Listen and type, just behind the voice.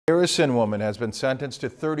Harrison woman has been sentenced to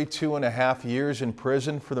 32.5 years in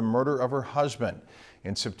prison for the murder of her husband.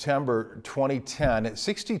 In September 2010,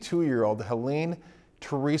 62-year-old Helene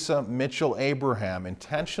Teresa Mitchell Abraham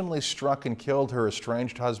intentionally struck and killed her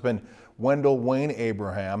estranged husband Wendell Wayne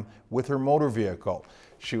Abraham with her motor vehicle.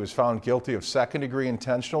 She was found guilty of second-degree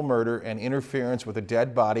intentional murder and interference with a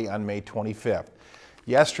dead body on May 25th.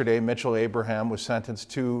 Yesterday, Mitchell Abraham was sentenced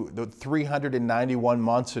to 391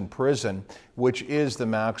 months in prison, which is the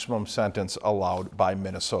maximum sentence allowed by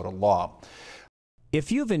Minnesota law.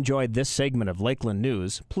 If you've enjoyed this segment of Lakeland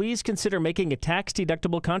News, please consider making a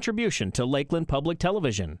tax-deductible contribution to Lakeland Public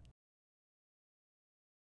Television.